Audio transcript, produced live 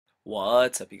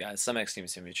What's up, you guys?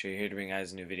 SlimXTeamSymmetry here to bring you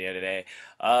guys a new video today.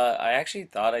 I actually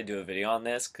thought I'd do a video on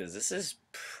this because this is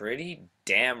pretty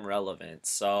damn relevant.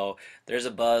 So there's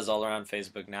a buzz all around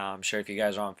Facebook now. I'm sure if you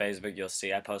guys are on Facebook, you'll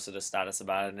see I posted a status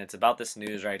about it, and it's about this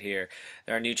news right here.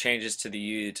 There are new changes to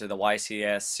the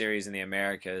YCS series in the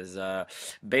Americas.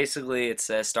 Basically, it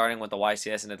says starting with the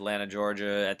YCS in Atlanta,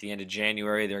 Georgia, at the end of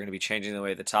January, they're going to be changing the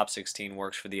way the top 16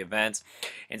 works for the events.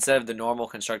 Instead of the normal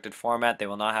constructed format, they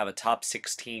will now have a top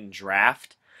 16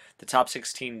 draft. The top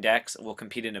 16 decks will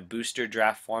compete in a booster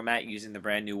draft format using the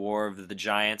brand new War of the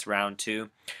Giants Round 2.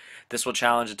 This will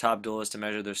challenge the top duelists to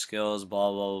measure their skills,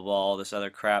 blah, blah, blah, blah, all this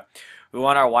other crap. We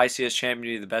want our YCS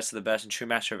champion to be the best of the best and true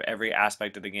master of every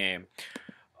aspect of the game.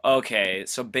 Okay,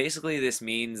 so basically this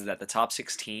means that the top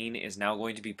 16 is now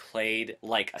going to be played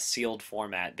like a sealed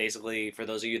format. Basically, for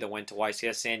those of you that went to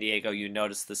YCS San Diego, you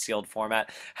noticed the sealed format,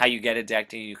 how you get it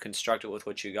decked and you construct it with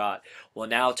what you got. Well,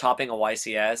 now topping a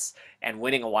YCS and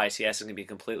winning a YCS is going to be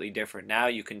completely different. Now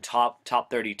you can top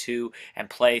 32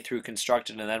 and play through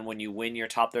constructed, and then when you win your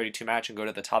top 32 match and go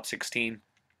to the top 16,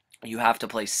 you have to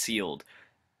play sealed.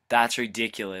 That's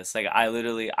ridiculous. Like I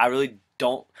really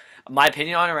don't. My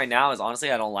opinion on it right now is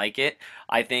honestly I don't like it.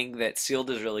 I think that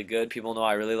sealed is really good. People know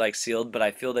I really like sealed, but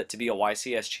I feel that to be a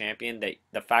YCS champion, that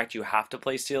the fact you have to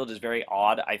play sealed is very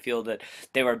odd. I feel that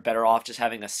they were better off just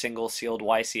having a single sealed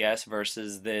YCS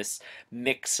versus this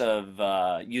mix of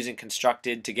using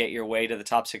constructed to get your way to the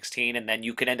top 16, and then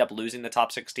you could end up losing the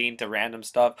top 16 to random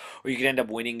stuff, or you could end up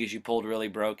winning because you pulled really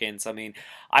broken. So I mean,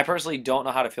 I personally don't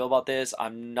know how to feel about this.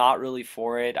 I'm not really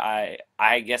for it.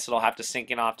 I guess it'll have to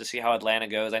sink in off to see how Atlanta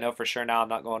goes. I know for sure now I'm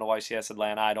not going to YCS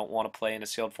Atlanta. I don't want to play in a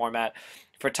sealed format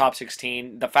for top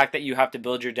 16. The fact that you have to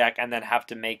build your deck and then have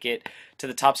to make it to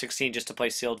the top 16 just to play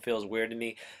sealed feels weird to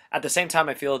me. At the same time,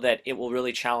 I feel that it will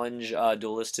really challenge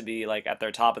duelists to be like at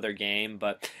their top of their game.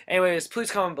 But anyways,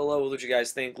 please comment below what you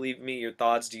guys think. Leave me your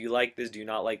thoughts. Do you like this? Do you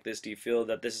not like this? Do you feel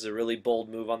that this is a really bold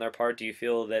move on their part? Do you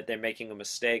feel that they're making a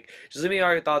mistake? Just leave me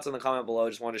all your thoughts in the comment below.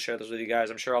 Just wanted to share this with you guys.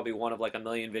 I'm sure I'll be one of like a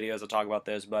million videos that talk about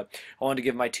this, but I wanted to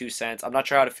give my 2 cents. I'm not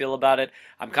sure how to feel about it.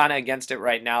 I'm kind of against it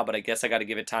right now, but I guess I got to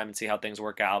give it time and see how things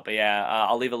work out. But yeah,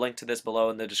 I'll leave a link to this below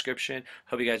in the description.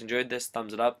 Hope you guys enjoyed this.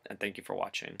 Thumbs it up, and thank you for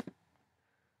watching.